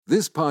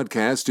This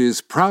podcast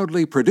is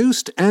proudly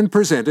produced and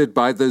presented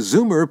by the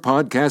Zoomer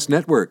Podcast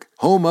Network,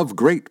 home of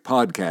great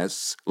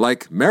podcasts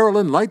like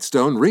Marilyn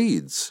Lightstone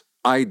Reads,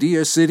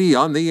 Idea City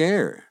on the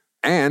Air,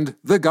 and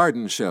The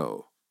Garden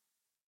Show.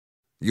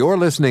 You're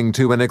listening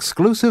to an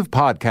exclusive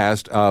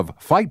podcast of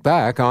Fight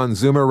Back on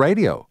Zoomer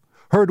Radio,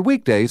 heard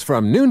weekdays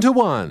from noon to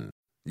 1.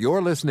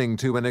 You're listening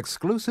to an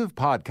exclusive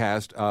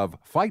podcast of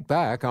Fight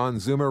Back on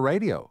Zoomer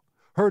Radio,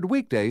 heard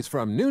weekdays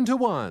from noon to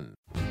 1.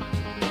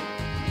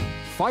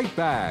 Fight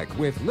Back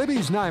with Libby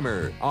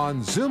Znaimer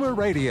on Zoomer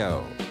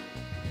Radio.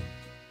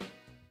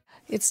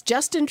 It's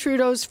Justin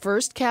Trudeau's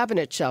first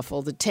cabinet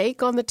shuffle. The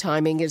take on the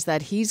timing is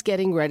that he's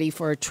getting ready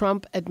for a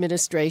Trump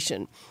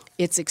administration.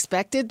 It's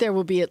expected there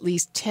will be at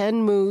least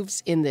 10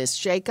 moves in this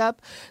shakeup.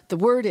 The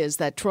word is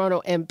that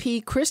Toronto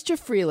MP Chrystia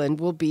Freeland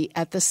will be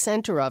at the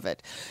center of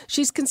it.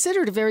 She's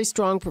considered a very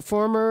strong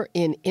performer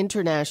in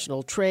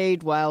international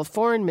trade, while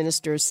Foreign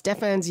Minister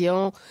Stéphane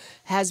Dion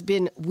has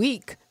been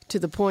weak to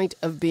the point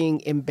of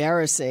being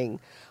embarrassing.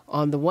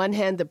 On the one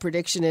hand, the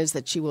prediction is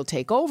that she will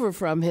take over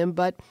from him,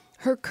 but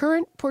her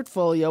current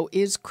portfolio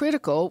is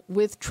critical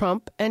with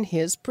Trump and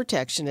his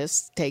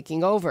protectionists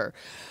taking over.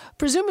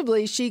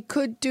 Presumably, she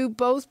could do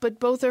both, but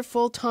both are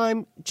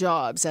full-time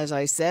jobs. As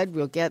I said,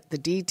 we'll get the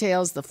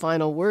details, the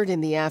final word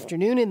in the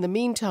afternoon. In the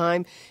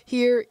meantime,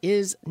 here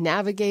is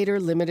Navigator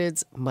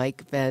Limited's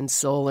Mike Van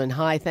Soelen.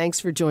 Hi, thanks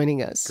for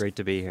joining us. Great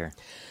to be here.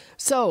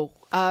 So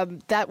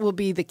that will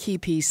be the key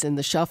piece in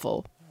the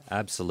shuffle.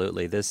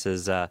 Absolutely. This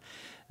is,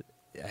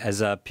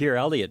 as Pierre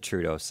Elliott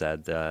Trudeau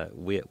said,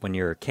 when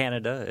you're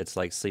Canada, it's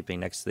like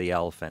sleeping next to the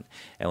elephant.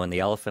 And when the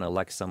elephant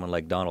elects someone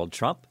like Donald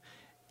Trump,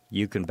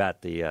 you can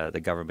bet the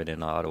government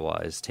in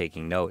Ottawa is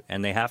taking note.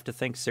 And they have to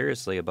think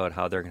seriously about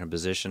how they're going to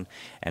position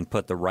and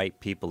put the right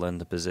people in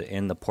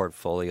the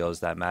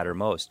portfolios that matter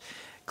most.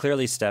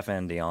 Clearly,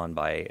 Stéphane Dion,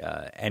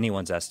 by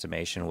anyone's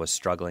estimation, was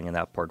struggling in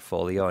that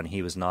portfolio, and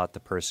he was not the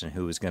person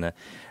who was going to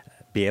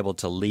be able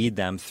to lead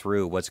them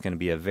through what's going to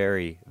be a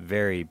very,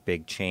 very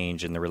big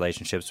change in the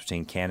relationships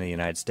between Canada and the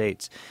United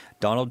States.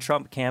 Donald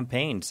Trump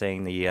campaigned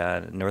saying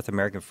the North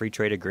American Free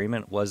Trade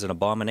Agreement was an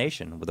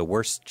abomination, the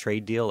worst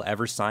trade deal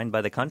ever signed by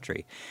the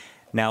country.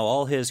 Now,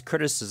 all his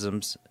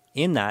criticisms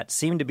in that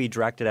seem to be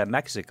directed at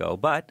Mexico,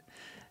 but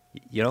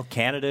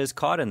Canada is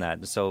caught in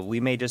that. So we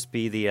may just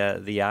be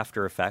the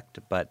after effect,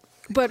 but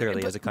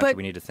clearly, as a country,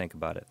 we need to think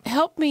about it.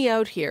 Help me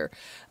out here.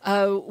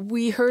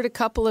 We heard a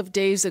couple of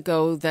days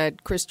ago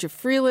that Chrystia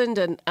Freeland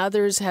and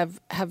others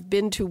have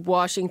been to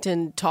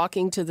Washington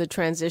talking to the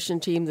transition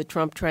team, the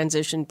Trump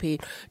transition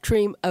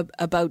team,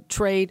 about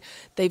trade.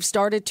 They've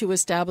started to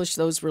establish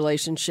those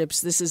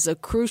relationships. This is a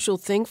crucial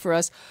thing for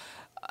us.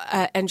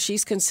 And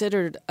she's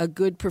considered a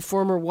good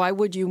performer. Why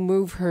would you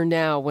move her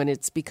now when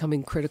it's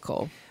becoming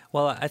critical?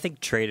 Well, I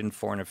think trade and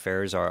foreign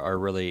affairs are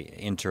really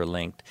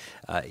interlinked.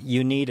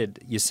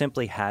 You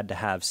simply had to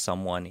have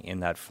someone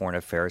in that foreign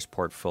affairs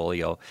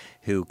portfolio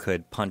who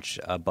could punch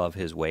above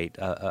his weight,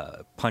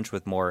 punch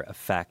with more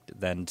effect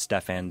than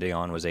Stéphane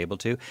Dion was able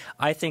to.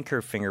 I think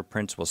her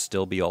fingerprints will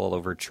still be all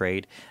over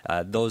trade.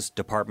 Those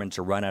departments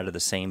are run out of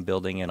the same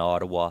building in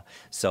Ottawa,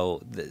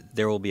 so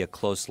there will be a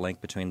close link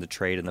between the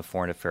trade and the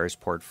foreign affairs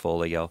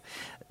portfolio.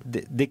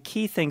 The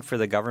key thing for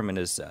the government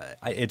is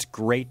it's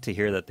great to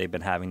hear that they've been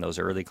having those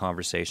early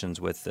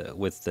conversations with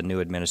the new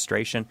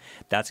administration.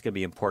 That's going to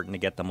be important to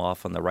get them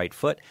off on the right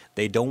foot.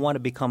 They don't want to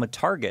become a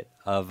target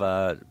of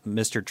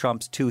Mr.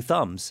 Trump's two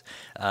thumbs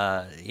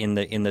in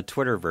the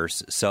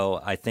Twitterverse. So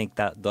I think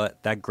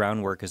that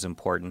groundwork is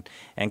important.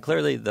 And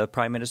clearly the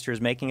Prime Minister is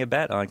making a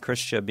bet on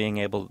Chrystia being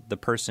the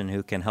person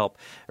who can help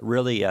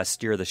really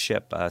steer the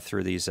ship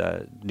through these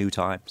new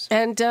times.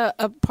 And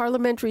a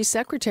parliamentary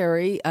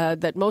secretary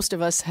that most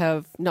of us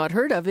have not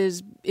heard of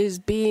is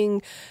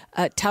being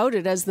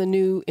touted as the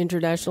new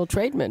international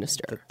trade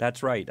minister.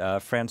 That's right.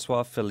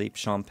 François-Philippe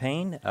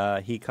Champagne.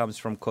 He comes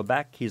from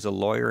Quebec. He's a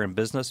lawyer and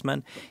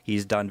businessman.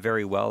 He's done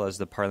very well as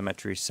the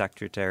parliamentary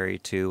secretary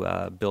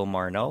to Bill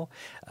Marneau.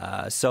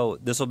 So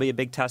this will be a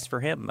big test for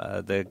him.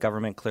 The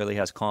government clearly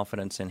has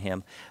confidence in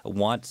him.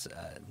 Wants,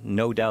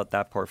 no doubt,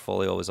 that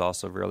portfolio is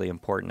also really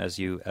important, as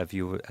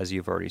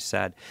you've already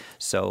said.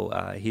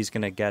 So he's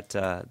going to get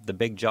the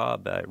big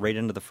job right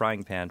into the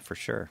frying pan for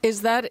sure.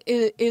 Is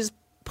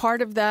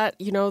part of that,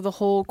 the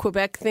whole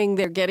Quebec thing?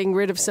 They're getting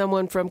rid of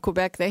someone from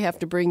Quebec. They have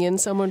to bring in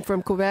someone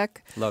from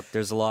Quebec? Look,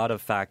 there's a lot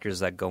of factors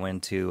that go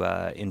into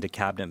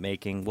cabinet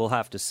making. We'll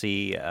have to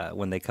see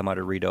when they come out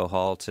of Rideau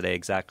Hall today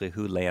exactly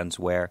who lands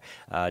where.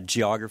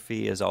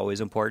 Geography is always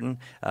important.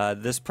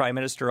 This Prime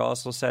Minister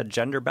also said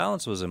gender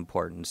balance was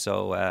important.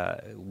 So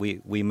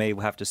we may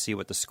have to see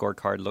what the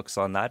scorecard looks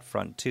on that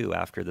front, too,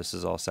 after this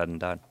is all said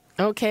and done.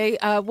 Okay.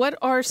 What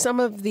are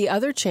some of the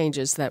other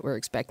changes that we're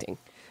expecting?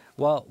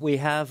 Well, we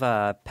have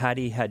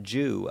Patty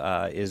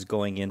Hadju is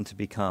going in to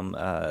become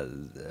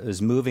is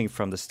moving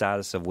from the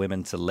status of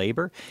women to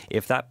labor.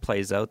 If that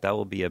plays out, that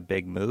will be a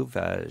big move.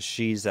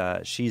 She's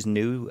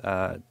new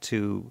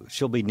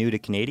she'll be new to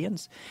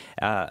Canadians.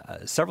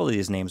 Several of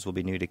these names will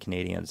be new to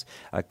Canadians.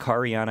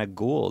 Kariana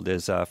Gould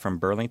is from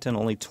Burlington,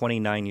 only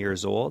 29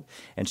 years old,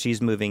 and she's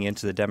moving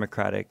into the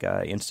Democratic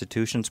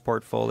Institutions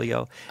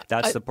portfolio.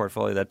 That's the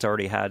portfolio that's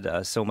already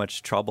had so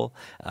much trouble.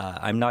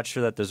 I'm not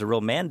sure that there's a real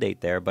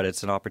mandate there, but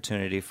it's an opportunity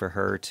for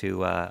her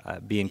to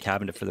be in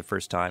cabinet for the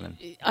first time.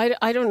 And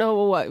I don't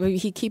know what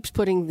he keeps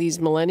putting these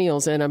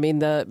millennials in. I mean,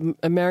 the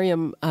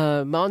Maryam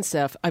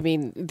Monsef. I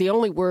mean, the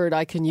only word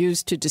I can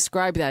use to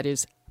describe that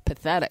is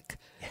pathetic.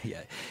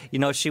 Yeah,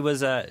 she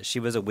was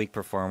a weak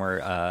performer,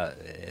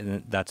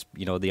 and that's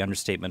the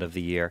understatement of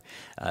the year.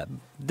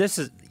 This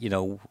is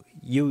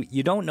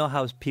you don't know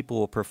how people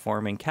will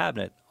perform in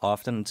cabinet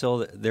often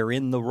until they're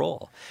in the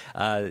role.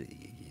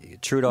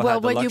 Trudeau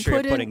had the luxury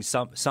of putting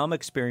some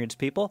experienced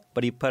people,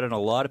 but he put in a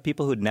lot of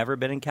people who'd never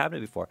been in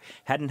cabinet before,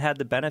 hadn't had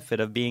the benefit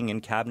of being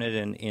in cabinet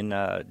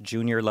in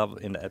junior level,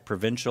 in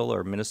provincial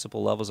or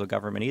municipal levels of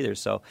government either.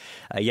 So,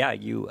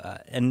 you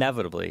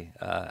inevitably,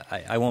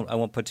 I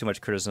won't put too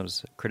much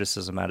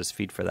criticism at his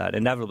feet for that.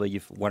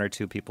 Inevitably, one or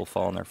two people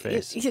fall on their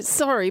face.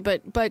 Sorry,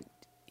 but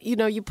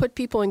you put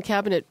people in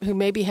cabinet who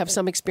maybe have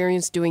some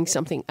experience doing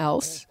something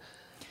else.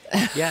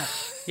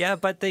 Yeah,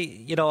 but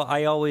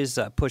I always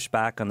push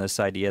back on this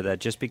idea that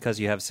just because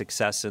you have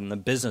success in the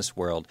business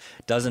world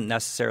doesn't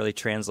necessarily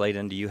translate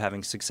into you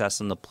having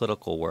success in the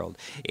political world.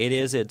 It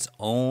is its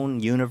own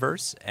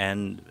universe,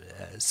 and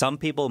some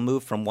people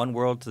move from one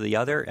world to the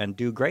other and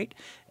do great,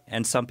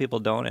 and some people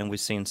don't, and we've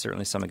seen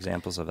certainly some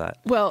examples of that.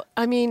 Well,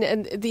 I mean,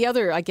 and the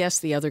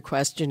other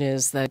question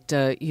is that,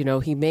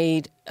 he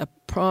made a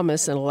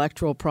promise, an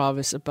electoral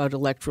promise about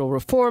electoral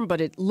reform,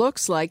 but it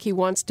looks like he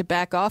wants to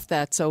back off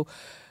that, so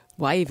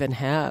why even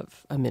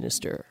have a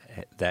minister?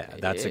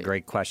 That's a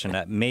great question.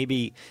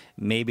 Maybe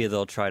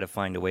they'll try to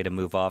find a way to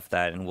move off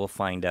that, and we'll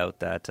find out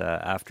that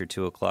after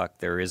 2 o'clock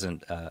there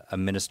isn't a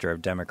minister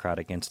of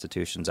democratic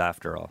institutions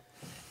after all.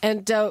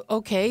 And,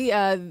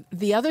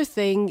 the other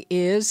thing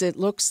is it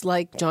looks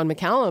like John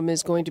McCallum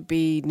is going to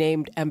be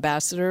named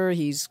ambassador.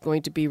 He's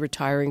going to be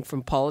retiring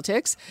from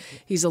politics.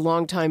 He's a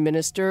longtime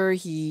minister.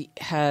 He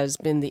has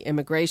been the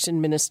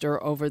immigration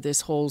minister over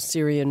this whole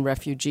Syrian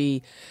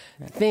refugee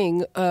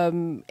thing.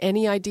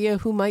 Any idea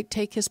who might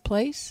take his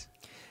place?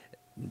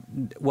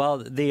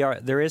 Well,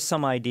 there is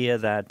some idea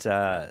that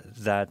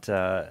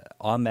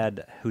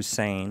Ahmed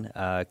Hussein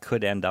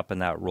could end up in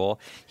that role.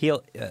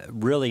 He'll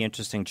really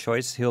interesting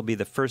choice. He'll be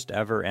the first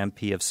ever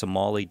MP of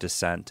Somali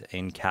descent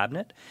in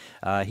cabinet.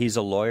 He's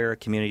a lawyer, a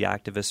community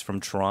activist from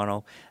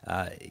Toronto.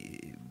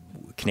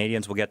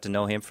 Canadians will get to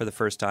know him for the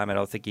first time. I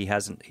don't think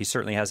he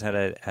certainly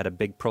hasn't had a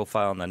big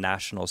profile on the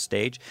national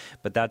stage,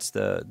 but that's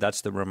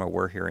the rumor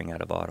we're hearing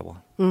out of Ottawa.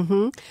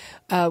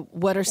 Mm-hmm.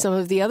 What are some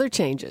of the other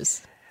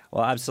changes?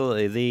 Well,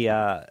 absolutely.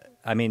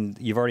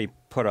 You've already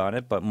put on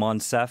it, but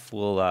Monsef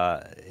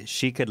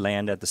she could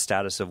land at the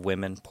status of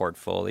women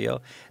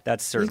portfolio.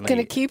 That's certainly. You're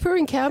going to keep her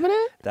in cabinet?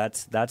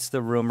 That's the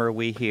rumor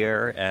we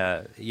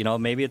hear.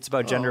 Maybe it's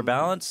about gender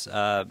balance.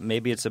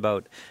 Maybe it's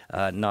about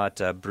not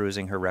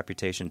bruising her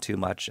reputation too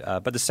much.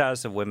 But the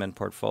status of women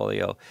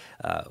portfolio,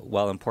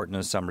 while important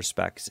in some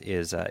respects,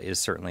 is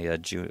certainly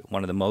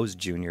one of the most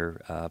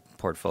junior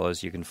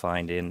portfolios you can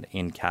find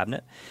in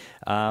cabinet.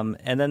 And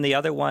then the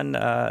other one.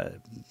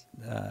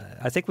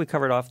 I think we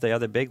covered off the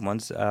other big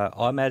ones.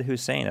 Ahmed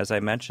Hussein, as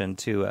I mentioned,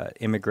 to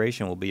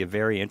immigration will be a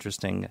very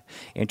interesting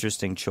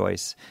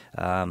choice.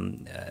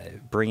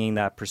 Bringing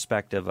that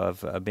perspective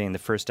of being the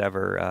first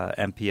ever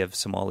MP of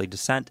Somali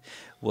descent,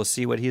 we'll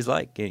see what he's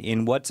like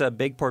in what's a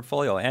big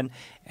portfolio. And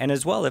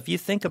as well, if you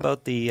think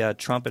about the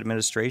Trump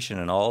administration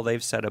and all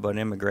they've said about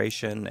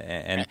immigration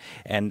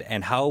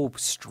and how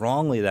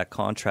strongly that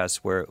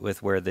contrasts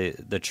with where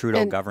the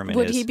Trudeau government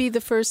is. Would he be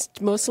the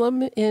first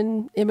Muslim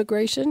in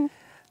immigration?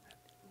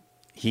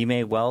 He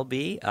may well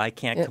be. I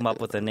can't come up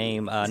with a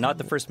name. Not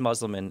the first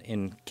Muslim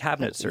in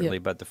cabinet, certainly,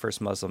 but the first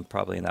Muslim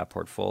probably in that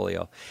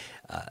portfolio.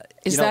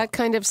 Is that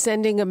kind of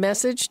sending a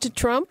message to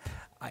Trump?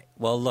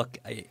 Look,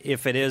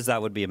 if it is,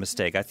 that would be a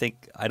mistake.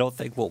 I don't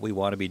think what we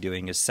want to be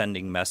doing is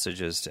sending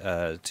messages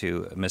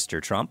to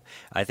Mr. Trump.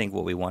 I think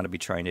what we want to be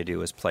trying to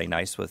do is play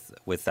nice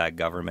with that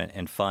government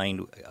and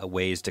find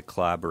ways to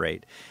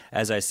collaborate.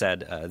 As I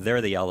said,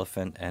 they're the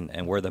elephant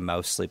and we're the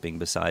mouse sleeping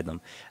beside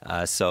them.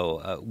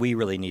 So we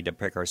really need to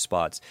pick our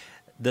spots.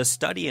 The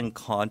study in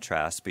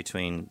contrast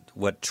between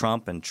what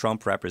Trump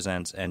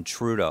represents and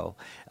Trudeau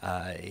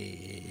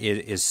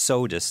is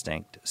so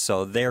distinct.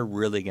 So they're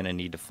really going to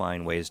need to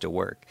find ways to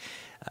work.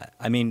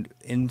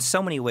 In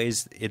so many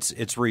ways,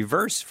 it's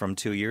reversed from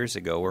 2 years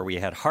ago where we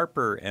had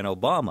Harper and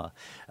Obama.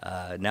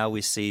 Now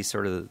we see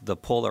sort of the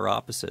polar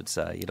opposites.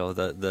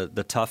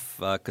 The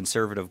tough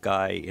conservative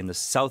guy in the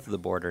south of the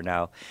border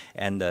now,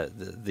 and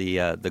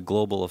the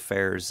global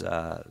affairs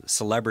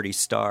celebrity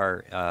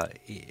star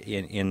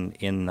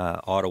in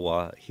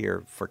Ottawa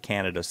here for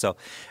Canada. So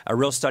a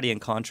real study in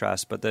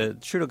contrast. But the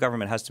Trudeau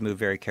government has to move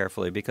very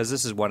carefully because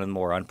this is one of the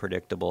more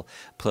unpredictable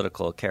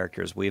political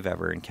characters we've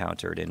ever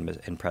encountered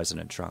in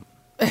President Trump.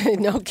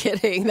 No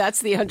kidding. That's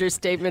the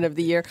understatement of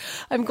the year.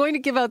 I'm going to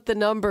give out the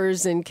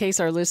numbers in case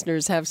our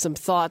listeners have some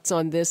thoughts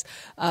on this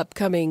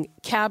upcoming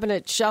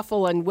cabinet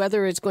shuffle and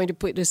whether it's going to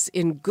put us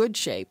in good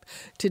shape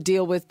to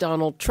deal with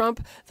Donald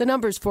Trump. The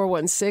number is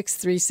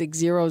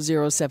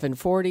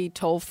 416-360-0740,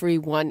 toll-free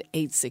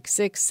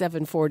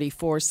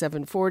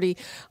 1-866-740-4740.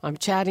 I'm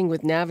chatting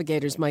with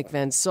Navigator's Mike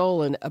Van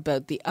Solen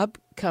about the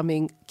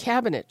upcoming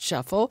cabinet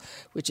shuffle,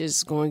 which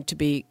is going to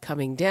be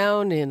coming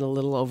down in a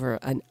little over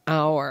an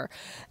hour.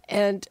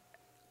 And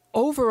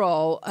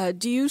overall,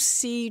 do you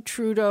see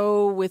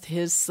Trudeau with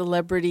his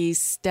celebrity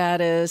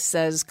status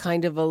as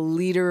kind of a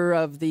leader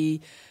of the,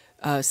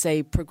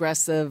 say,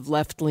 progressive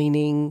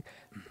left-leaning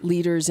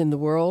leaders in the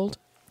world?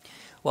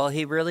 Well,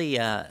 he really,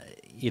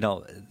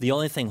 the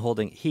only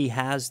thing he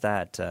has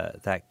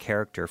that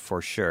character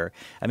for sure.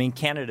 I mean,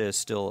 Canada is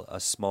still a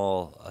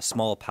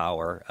small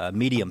power, a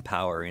medium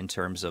power in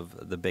terms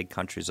of the big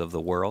countries of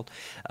the world,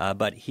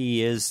 but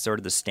he is sort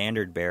of the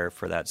standard bearer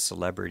for that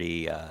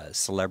celebrity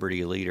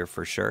leader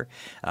for sure.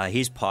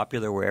 He's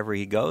popular wherever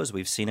he goes.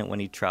 We've seen it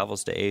when he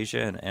travels to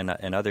Asia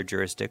and other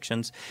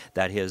jurisdictions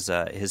that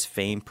his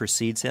fame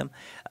precedes him.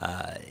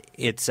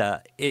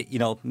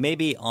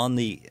 Maybe on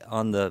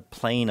the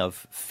plane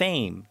of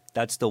fame,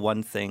 that's the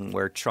one thing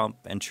where Trump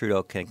and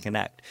Trudeau can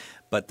connect.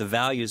 But the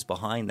values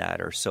behind that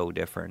are so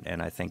different,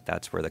 and I think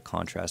that's where the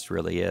contrast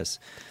really is.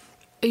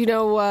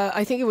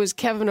 I think it was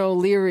Kevin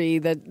O'Leary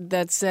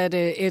that said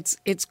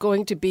it's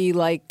going to be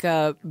like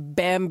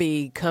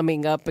Bambi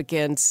coming up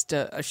against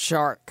a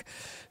shark,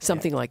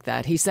 something like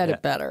that. He said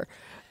it better.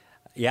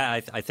 Yeah,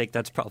 I think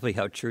that's probably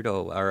how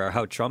Trudeau or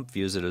how Trump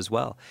views it as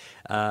well.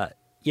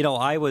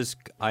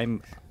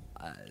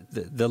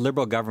 The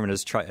Liberal government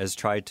has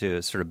tried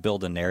to sort of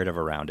build a narrative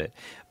around it,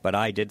 but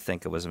I did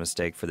think it was a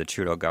mistake for the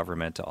Trudeau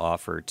government to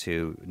offer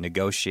to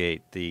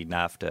negotiate the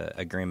NAFTA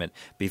agreement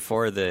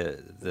before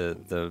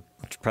the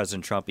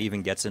President Trump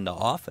even gets into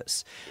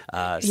office.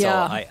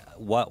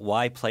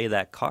 Why play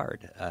that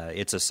card?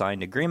 It's a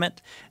signed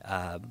agreement,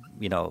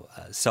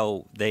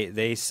 So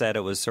they said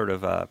it was sort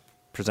of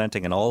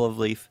presenting an olive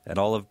leaf, an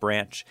olive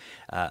branch.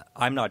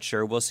 I'm not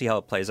sure. We'll see how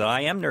it plays out.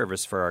 I am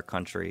nervous for our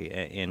country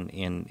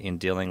in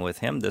dealing with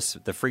him.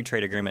 The free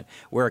trade agreement,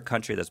 we're a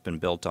country that's been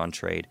built on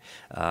trade.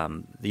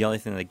 The only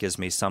thing that gives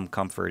me some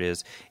comfort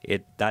is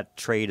that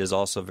trade is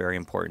also very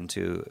important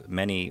to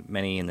many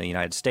in the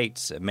United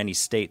States. Many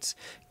states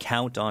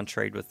count on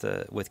trade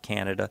with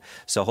Canada.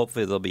 So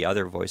hopefully there'll be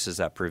other voices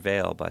that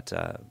prevail. But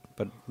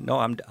no,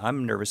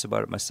 I'm nervous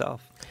about it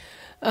myself.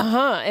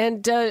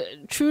 And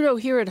Trudeau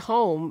here at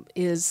home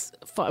is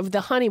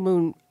the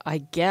honeymoon, I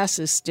guess,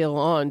 is still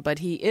on, but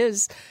he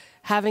is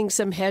having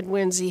some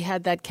headwinds. He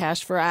had that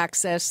cash for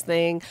access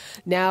thing.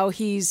 Now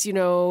he's,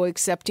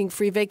 accepting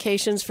free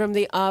vacations from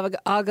the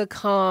Aga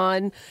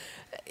Khan.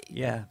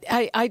 Yeah.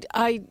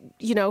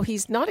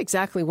 He's not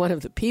exactly one of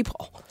the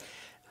people.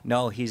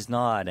 No, he's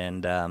not.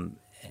 And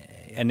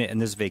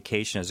this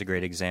vacation is a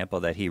great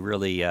example that he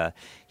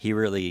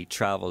really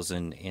travels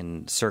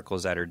in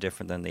circles that are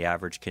different than the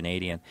average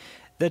Canadian.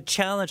 The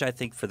challenge, I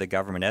think, for the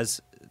government, as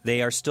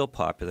they are still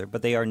popular,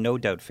 but they are no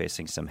doubt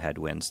facing some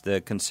headwinds. The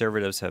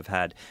Conservatives have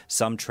had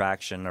some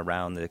traction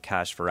around the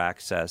cash for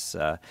access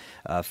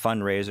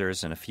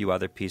fundraisers and a few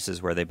other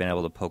pieces where they've been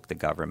able to poke the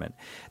government.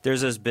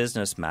 There's this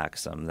business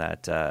maxim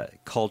that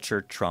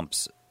culture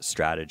trumps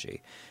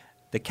strategy.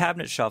 The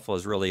cabinet shuffle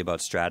is really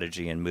about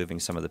strategy and moving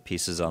some of the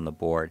pieces on the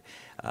board.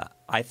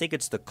 I think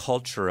it's the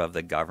culture of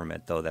the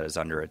government, though, that is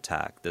under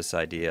attack. This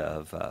idea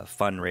of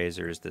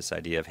fundraisers, this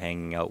idea of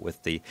hanging out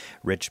with the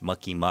rich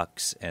mucky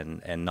mucks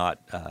and not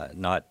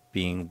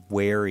being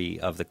wary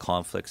of the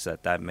conflicts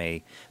that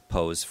may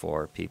pose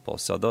for people.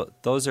 So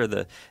those are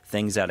the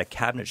things that a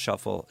cabinet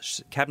shuffle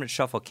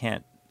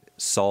can't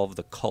solve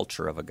the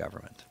culture of a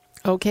government.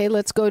 Okay,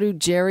 let's go to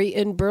Jerry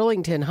in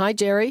Burlington. Hi,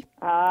 Jerry.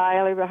 Hi,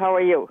 Olivia. How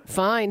are you?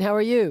 Fine. How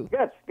are you?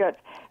 Good.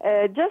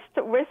 Just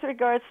with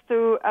regards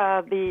to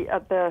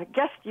the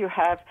guest you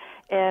have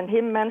and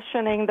him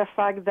mentioning the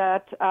fact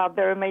that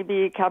there may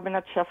be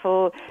cabinet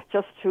shuffle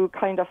just to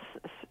kind of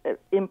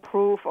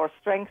improve or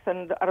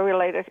strengthen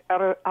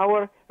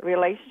our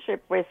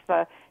relationship with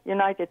the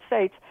United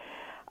States,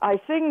 I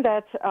think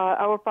that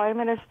our Prime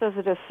Minister's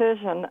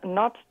decision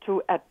not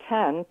to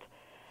attend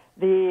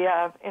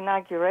the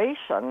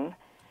inauguration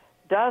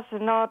does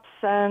not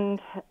send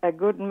a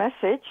good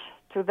message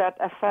to that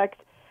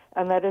effect,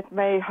 and that it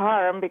may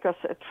harm, because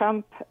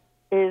Trump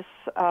is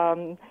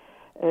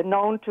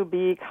known to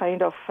be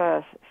kind of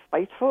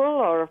spiteful,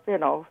 or,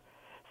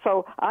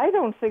 So I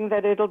don't think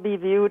that it'll be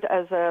viewed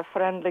as a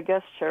friendly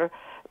gesture.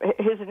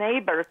 His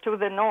neighbor to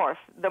the north,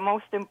 the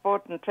most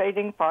important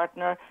trading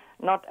partner,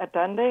 not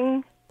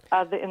attending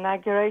the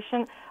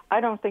inauguration, I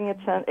don't think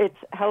it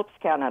helps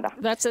Canada.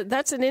 That's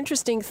an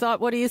interesting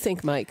thought. What do you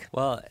think, Mike?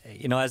 Well,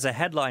 as a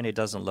headline, it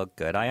doesn't look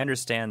good. I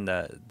understand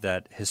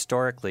that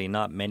historically,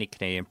 not many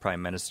Canadian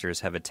prime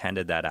ministers have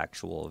attended that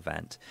actual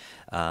event.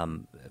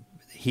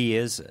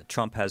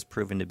 Trump has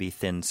proven to be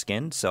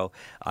thin-skinned, so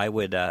I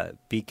would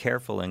be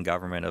careful in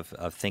government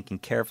of thinking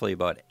carefully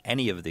about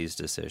any of these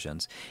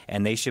decisions,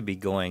 and they should be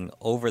going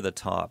over the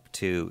top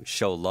to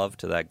show love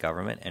to that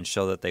government and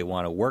show that they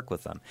want to work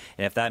with them.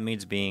 And if that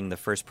means being the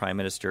first prime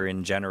minister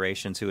in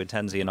generations who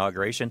attends the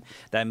inauguration,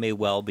 that may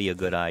well be a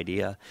good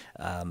idea.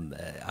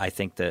 I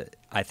think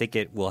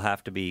it will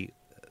have to be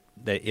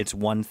that it's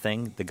one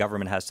thing. The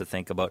government has to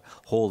think about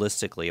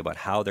holistically about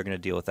how they're going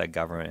to deal with that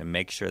government and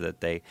make sure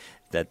that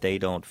they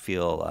don't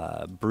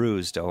feel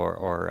bruised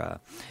or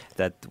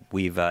that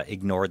we've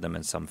ignored them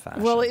in some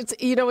fashion. Well,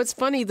 it's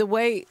funny the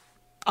way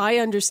I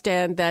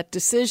understand that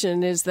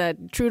decision is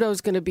that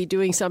Trudeau's going to be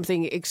doing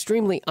something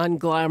extremely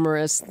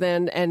unglamorous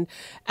then, and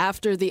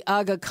after the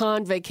Aga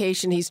Khan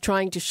vacation, he's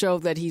trying to show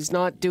that he's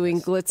not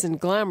doing glitz and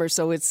glamour,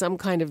 so it's some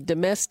kind of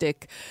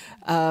domestic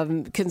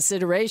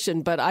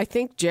consideration. But I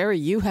think, Jerry,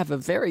 you have a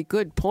very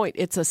good point.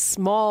 It's a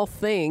small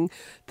thing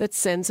that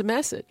sends a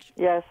message.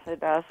 Yes, it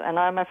does, and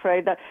I'm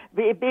afraid that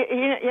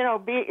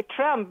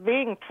Trump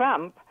being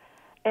Trump,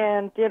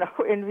 and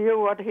in view of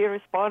what he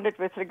responded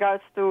with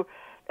regards to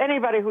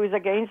anybody who is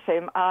against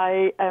him,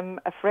 I am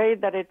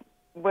afraid that it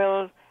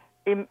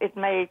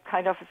may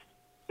kind of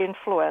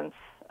influence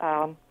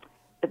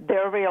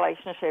their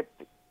relationship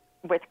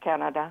with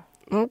Canada.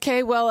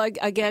 Okay, well,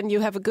 again,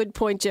 you have a good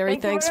point, Jerry.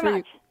 Thanks for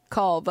your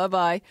call.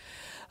 Bye-bye.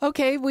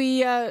 Okay,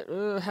 we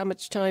how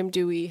much time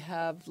do we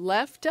have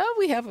left?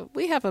 We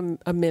have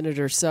a minute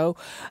or so.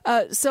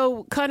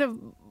 So kind of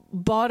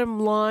bottom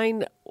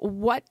line,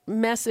 what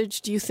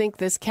message do you think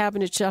this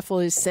cabinet shuffle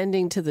is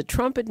sending to the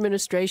Trump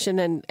administration,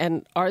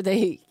 and are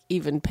they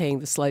even paying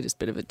the slightest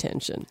bit of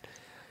attention?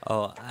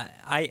 Oh,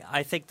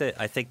 I think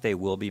they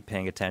will be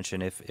paying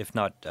attention. If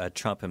not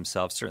Trump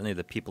himself, certainly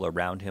the people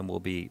around him will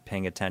be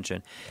paying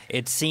attention.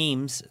 It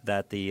seems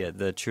that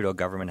the Trudeau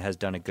government has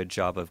done a good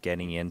job of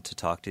getting in to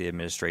talk to the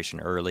administration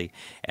early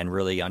and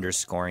really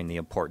underscoring the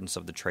importance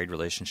of the trade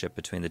relationship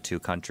between the two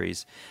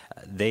countries.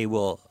 They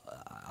will,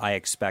 I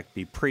expect,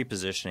 be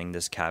pre-positioning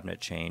this cabinet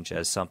change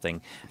as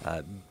something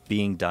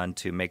being done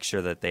to make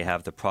sure that they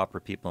have the proper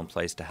people in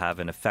place to have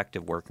an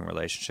effective working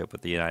relationship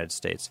with the United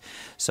States.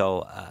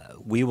 So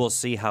we will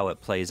see how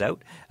it plays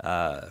out.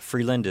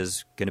 Freeland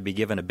is going to be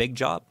given a big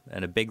job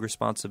and a big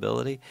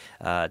responsibility.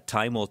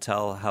 Time will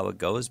tell how it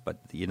goes, but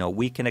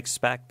we can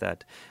expect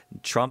that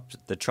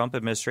the Trump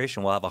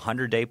administration will have a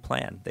 100-day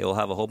plan. They will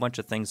have a whole bunch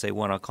of things they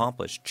want to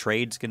accomplish.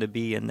 Trade's going to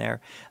be in there.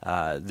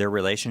 Their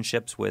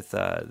relationships with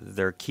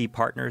their key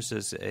partners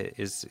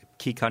is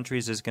key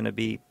countries is going to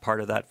be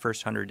part of that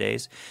first 100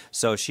 days.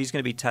 So she's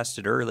going to be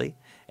tested early,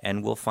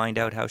 and we'll find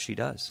out how she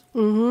does.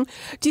 Mm-hmm.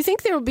 Do you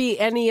think there will be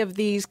any of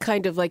these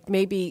kind of like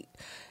maybe,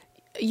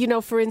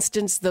 for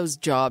instance, those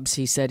jobs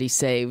he said he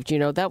saved,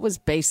 that was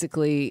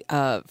basically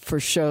for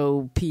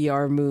show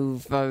PR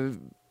move.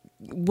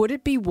 Would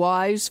it be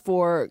wise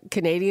for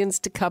Canadians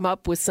to come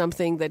up with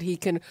something that he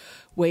can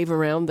wave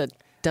around that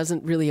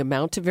doesn't really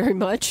amount to very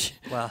much?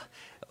 Well,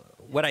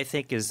 what I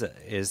think is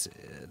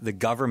the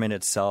government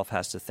itself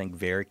has to think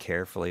very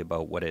carefully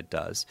about what it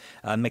does.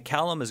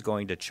 McCallum is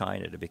going to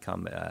China to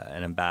become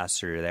an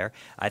ambassador there.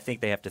 I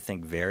think they have to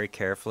think very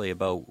carefully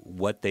about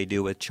what they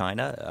do with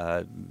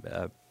China.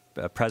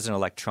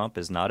 President-elect Trump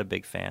is not a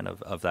big fan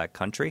of that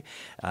country.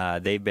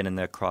 They've been in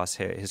his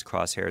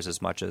crosshairs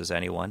as much as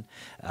anyone.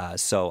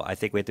 So I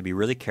think we have to be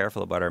really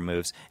careful about our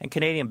moves. And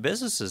Canadian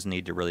businesses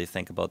need to really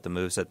think about the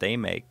moves that they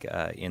make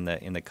in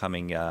the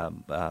coming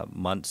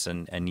months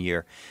and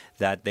year,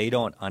 that they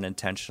don't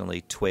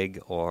unintentionally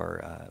twig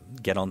or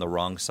get on the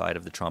wrong side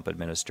of the Trump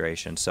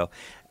administration. So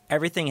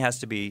everything has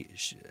to be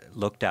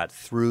looked at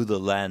through the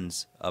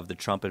lens of the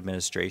Trump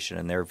administration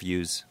and their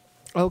views.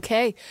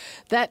 Okay,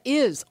 that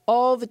is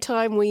all the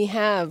time we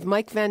have.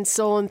 Mike Van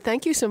Soelen,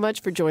 thank you so much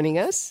for joining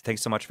us.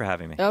 Thanks so much for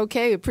having me.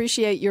 Okay,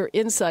 appreciate your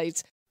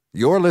insights.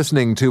 You're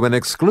listening to an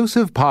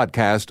exclusive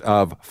podcast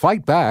of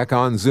Fight Back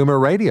on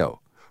Zoomer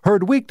Radio,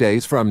 heard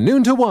weekdays from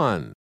noon to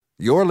 1.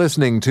 You're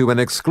listening to an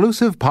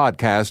exclusive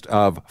podcast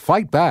of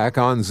Fight Back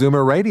on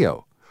Zoomer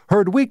Radio,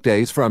 heard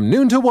weekdays from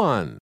noon to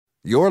 1.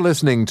 You're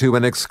listening to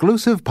an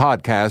exclusive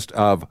podcast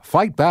of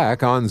Fight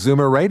Back on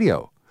Zoomer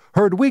Radio,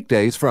 heard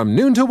weekdays from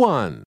noon to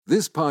 1.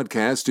 This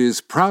podcast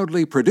is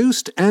proudly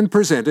produced and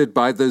presented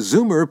by the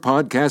Zoomer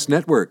Podcast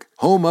Network,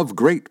 home of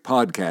great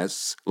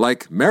podcasts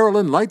like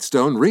Marilyn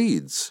Lightstone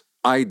Reads,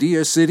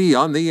 Idea City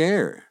on the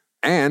Air,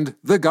 and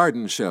The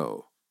Garden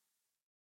Show.